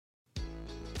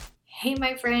Hey,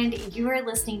 my friend, you are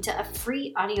listening to a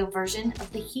free audio version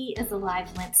of the He is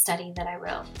Alive Lent study that I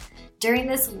wrote. During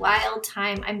this wild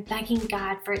time, I'm begging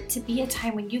God for it to be a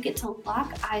time when you get to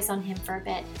lock eyes on Him for a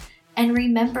bit and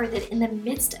remember that in the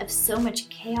midst of so much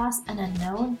chaos and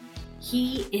unknown,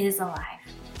 He is alive.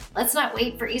 Let's not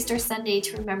wait for Easter Sunday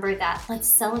to remember that. Let's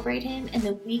celebrate Him in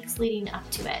the weeks leading up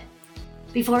to it.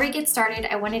 Before we get started,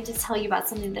 I wanted to tell you about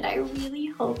something that I really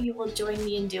hope you will join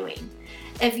me in doing.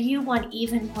 If you want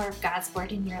even more of God's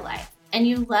Word in your life, and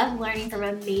you love learning from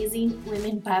amazing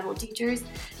women Bible teachers,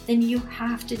 then you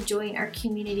have to join our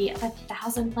community of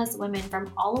 1,000+ women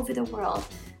from all over the world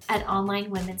at Online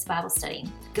Women's Bible Study.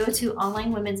 Go to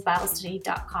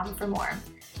onlinewomensbiblestudy.com for more.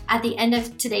 At the end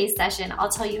of today's session, I'll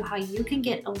tell you how you can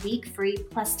get a week free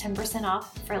plus 10%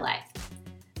 off for life.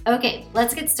 Okay,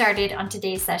 let's get started on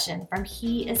today's session from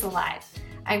He is Alive.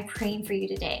 I'm praying for you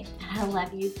today, and I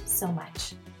love you so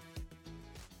much.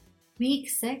 Week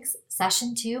 6,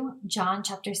 Session 2, John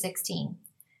chapter 16.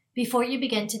 Before you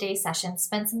begin today's session,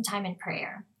 spend some time in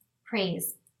prayer.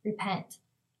 Praise, repent,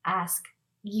 ask,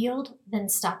 yield, then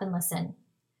stop and listen.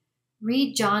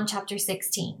 Read John chapter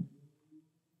 16.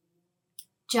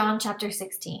 John chapter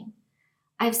 16.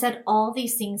 I've said all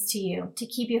these things to you to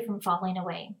keep you from falling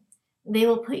away. They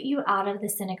will put you out of the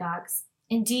synagogues.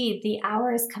 Indeed, the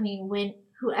hour is coming when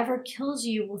whoever kills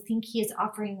you will think he is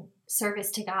offering service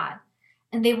to God.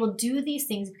 And they will do these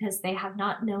things because they have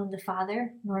not known the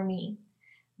Father nor me.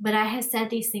 But I have said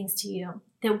these things to you,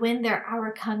 that when their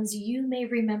hour comes, you may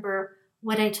remember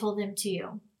what I told them to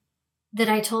you, that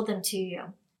I told them to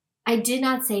you. I did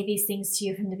not say these things to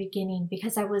you from the beginning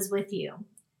because I was with you.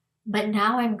 But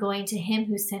now I'm going to him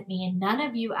who sent me, and none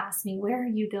of you asked me, where are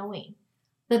you going?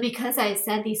 But because I have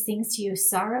said these things to you,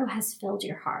 sorrow has filled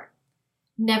your heart.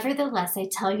 Nevertheless, I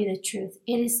tell you the truth.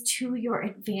 It is to your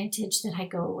advantage that I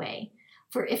go away.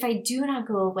 For if I do not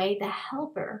go away, the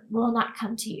Helper will not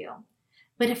come to you.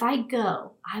 But if I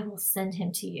go, I will send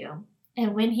him to you.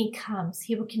 And when he comes,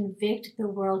 he will convict the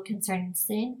world concerning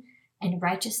sin and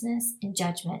righteousness and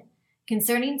judgment.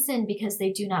 Concerning sin, because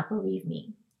they do not believe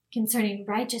me. Concerning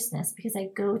righteousness, because I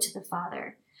go to the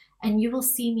Father, and you will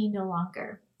see me no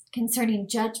longer. Concerning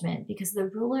judgment, because the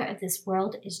ruler of this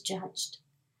world is judged.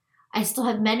 I still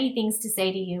have many things to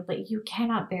say to you, but you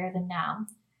cannot bear them now.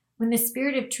 When the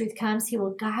Spirit of truth comes, he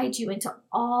will guide you into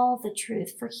all the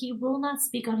truth, for he will not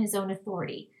speak on his own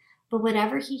authority, but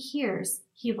whatever he hears,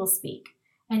 he will speak,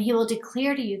 and he will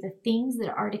declare to you the things that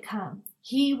are to come.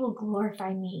 He will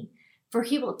glorify me, for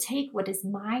he will take what is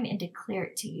mine and declare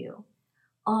it to you.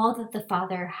 All that the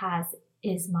Father has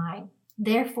is mine.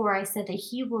 Therefore, I said that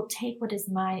he will take what is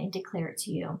mine and declare it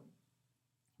to you.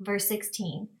 Verse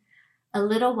 16, a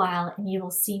little while and you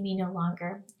will see me no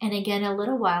longer. And again, a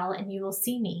little while and you will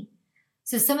see me.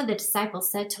 So some of the disciples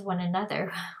said to one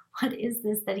another, what is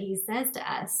this that he says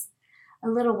to us? A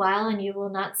little while and you will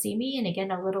not see me. And again,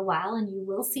 a little while and you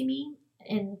will see me.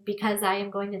 And because I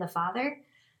am going to the Father.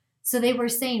 So they were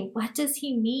saying, what does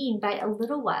he mean by a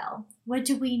little while? What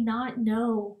do we not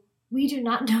know? We do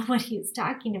not know what he is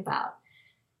talking about.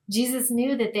 Jesus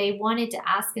knew that they wanted to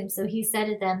ask him, so he said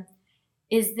to them,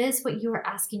 is this what you are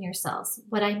asking yourselves?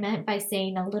 What I meant by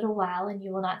saying a little while and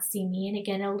you will not see me, and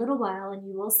again a little while and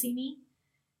you will see me?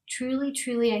 Truly,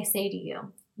 truly, I say to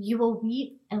you, you will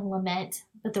weep and lament,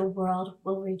 but the world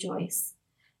will rejoice.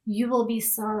 You will be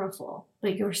sorrowful,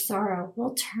 but your sorrow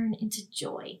will turn into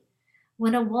joy.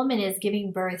 When a woman is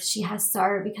giving birth, she has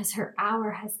sorrow because her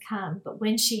hour has come, but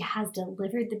when she has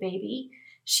delivered the baby,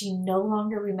 she no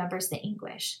longer remembers the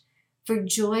anguish for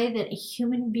joy that a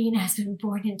human being has been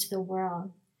born into the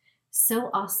world. So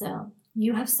also,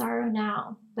 you have sorrow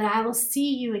now, but I will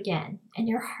see you again, and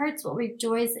your hearts will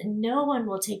rejoice, and no one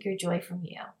will take your joy from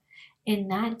you. In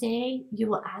that day, you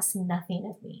will ask nothing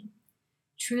of me.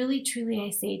 Truly, truly, I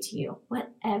say to you,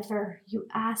 whatever you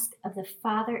ask of the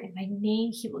Father in my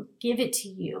name, he will give it to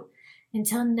you.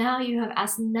 Until now, you have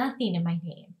asked nothing in my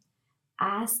name.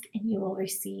 Ask and you will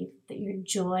receive, that your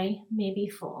joy may be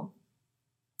full.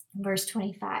 Verse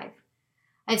 25,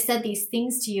 I've said these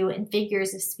things to you in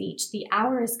figures of speech. The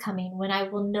hour is coming when I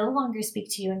will no longer speak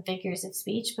to you in figures of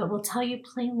speech, but will tell you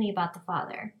plainly about the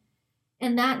Father.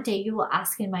 In that day you will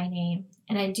ask in my name,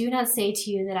 and I do not say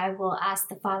to you that I will ask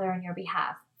the Father on your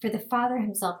behalf, for the Father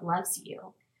himself loves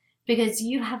you, because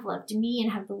you have loved me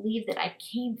and have believed that I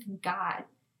came from God.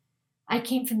 I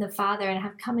came from the Father and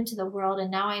have come into the world,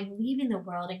 and now I am leaving the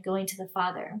world and going to the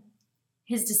Father.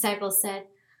 His disciples said,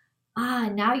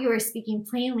 now you are speaking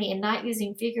plainly and not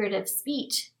using figurative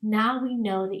speech. Now we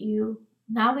know that you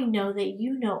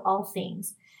know all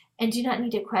things and do not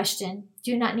need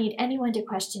anyone to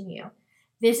question you.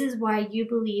 This is why you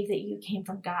believe that you came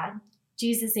from God."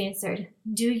 Jesus answered,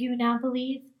 "Do you now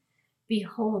believe?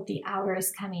 Behold, the hour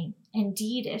is coming.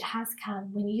 Indeed, it has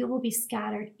come when you will be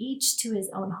scattered, each to his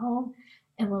own home,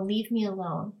 and will leave me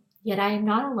alone. Yet I am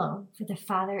not alone, for the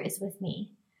Father is with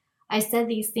me. I said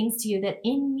these things to you that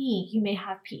in me you may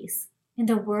have peace. In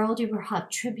the world you will have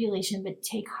tribulation, but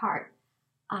take heart.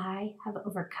 I have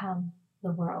overcome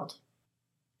the world."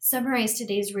 Summarize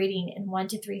today's reading in 1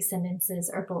 to 3 sentences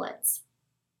or bullets.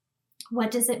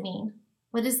 What does it mean?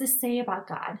 What does this say about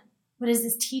God? What does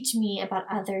this teach me about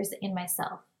others and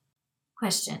myself?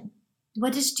 Question: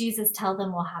 what does Jesus tell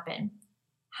them will happen?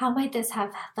 How might this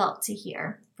have felt to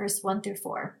hear? Verse 1 through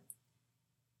 4.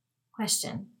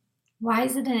 Question: why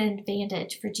is it an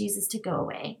advantage for Jesus to go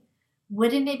away?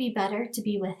 Wouldn't it be better to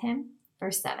be with him?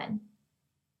 Verse 7.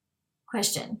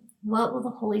 Question: what will the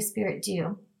Holy Spirit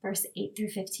do? Verse 8 through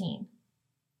 15.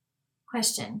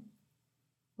 Question: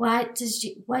 what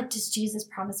does Jesus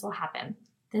promise will happen?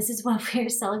 This is what we're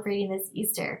celebrating this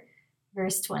Easter.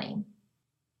 Verse 20.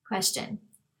 Question: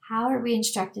 how are we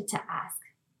instructed to ask?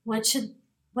 What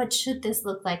should this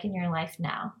look like in your life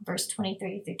now? Verse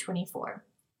 23 through 24.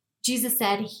 Jesus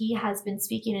said he has been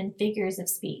speaking in figures of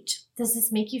speech. Does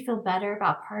this make you feel better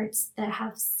about parts that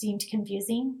have seemed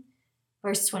confusing?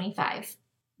 Verse 25.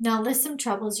 Now list some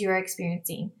troubles you are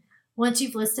experiencing. Once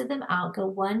you've listed them out, go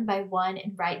one by one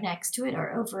and write next to it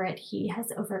or over it, "He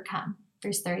has overcome."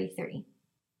 Verse 33.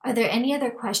 Are there any other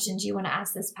questions you want to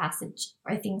ask this passage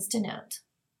or things to note?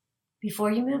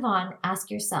 Before you move on,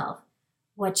 ask yourself,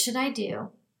 what should I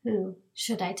do? Who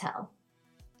should I tell?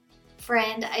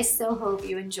 Friend, I so hope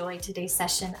you enjoyed today's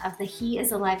session of the He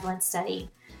is Alive Lent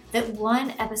study, that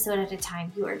one episode at a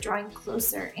time you are drawing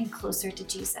closer and closer to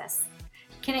Jesus.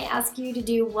 Can I ask you to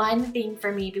do one thing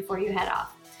for me before you head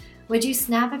off? Would you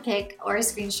snap a pic or a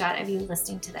screenshot of you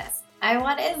listening to this? I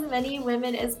want as many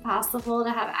women as possible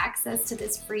to have access to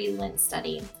this free Lent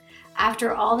study.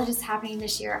 After all that is happening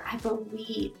this year, I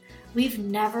believe we've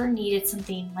never needed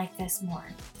something like this more.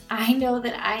 I know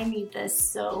that I need this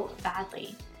so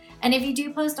badly. And if you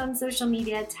do post on social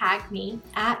media, tag me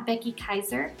at Becky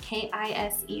Kiser,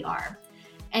 Kiser.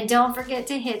 And don't forget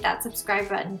to hit that subscribe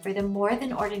button for the More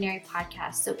Than Ordinary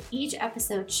podcast so each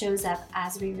episode shows up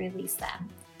as we release them.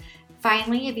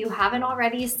 Finally, if you haven't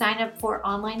already, sign up for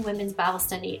Online Women's Bible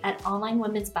Study at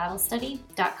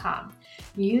onlinewomensbiblestudy.com.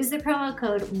 Use the promo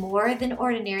code More Than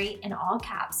Ordinary in all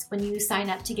caps when you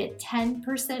sign up to get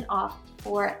 10% off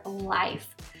for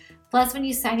life. Plus, when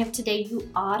you sign up today, you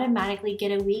automatically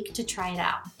get a week to try it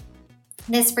out.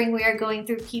 This spring, we are going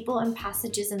through people and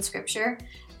passages in Scripture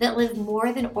that live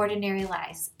more than ordinary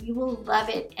lives. You will love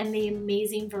it and the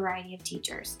amazing variety of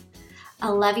teachers. I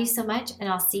love you so much, and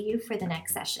I'll see you for the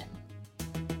next session.